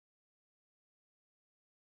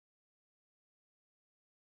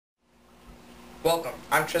Welcome,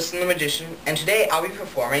 I'm Tristan the Magician, and today I'll be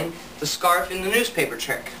performing the scarf in the newspaper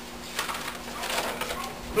trick.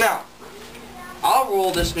 Now, I'll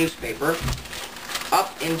roll this newspaper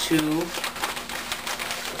up into a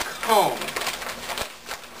cone,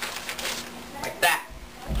 like that.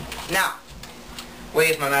 Now,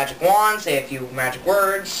 wave my magic wand, say a few magic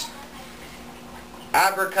words.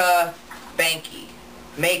 Abraca, banky,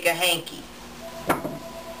 make a hanky,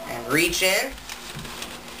 and reach in.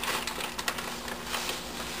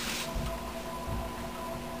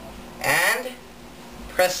 And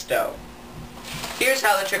presto. Here's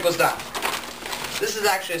how the trick was done. This is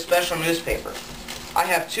actually a special newspaper. I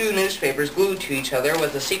have two newspapers glued to each other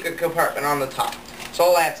with a secret compartment on the top. So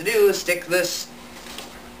all I have to do is stick this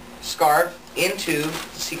scarf into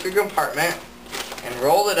the secret compartment and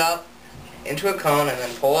roll it up into a cone and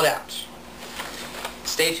then pull it out.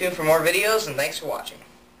 Stay tuned for more videos, and thanks for watching.